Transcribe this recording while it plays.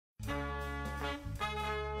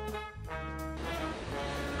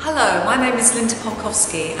Hello, my name is Linda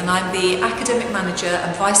Ponkowski and I'm the Academic Manager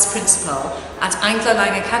and Vice Principal at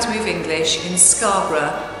Anglo-Lang Academy of English in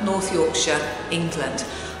Scarborough, North Yorkshire, England.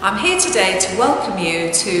 I'm here today to welcome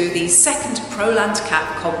you to the second Prolant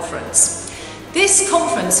Cap conference. This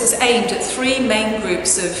conference is aimed at three main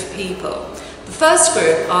groups of people. The first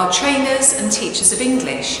group are trainers and teachers of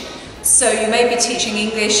English. So you may be teaching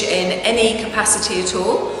English in any capacity at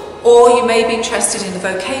all, or you may be interested in the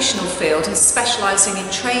vocational field and specialising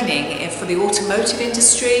in training for the automotive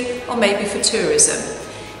industry or maybe for tourism.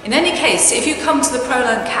 In any case, if you come to the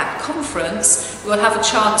Prolant Cap conference, you will have a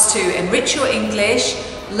chance to enrich your English,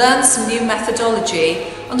 learn some new methodology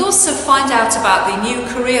and also find out about the new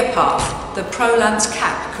career path, the Prolant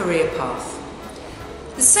Cap career path.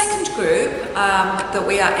 The second group that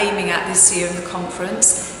we are aiming at this year in the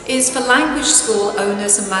conference is for language school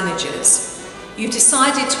owners and managers. You've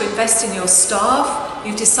decided to invest in your staff,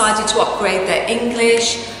 you've decided to upgrade their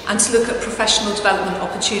English and to look at professional development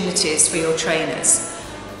opportunities for your trainers.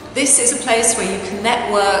 This is a place where you can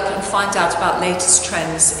network and find out about latest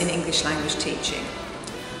trends in English language teaching.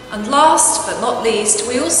 And last but not least,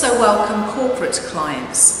 we also welcome corporate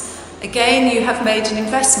clients. Again, you have made an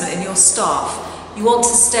investment in your staff. You want to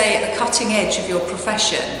stay at the cutting edge of your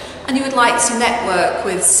profession and you would like to network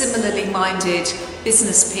with similarly minded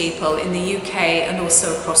business people in the UK and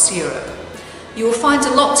also across Europe. You will find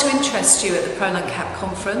a lot to interest you at the Prolant Cap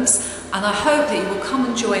conference and I hope that you will come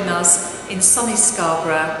and join us in sunny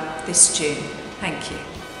Scarborough this June. Thank you.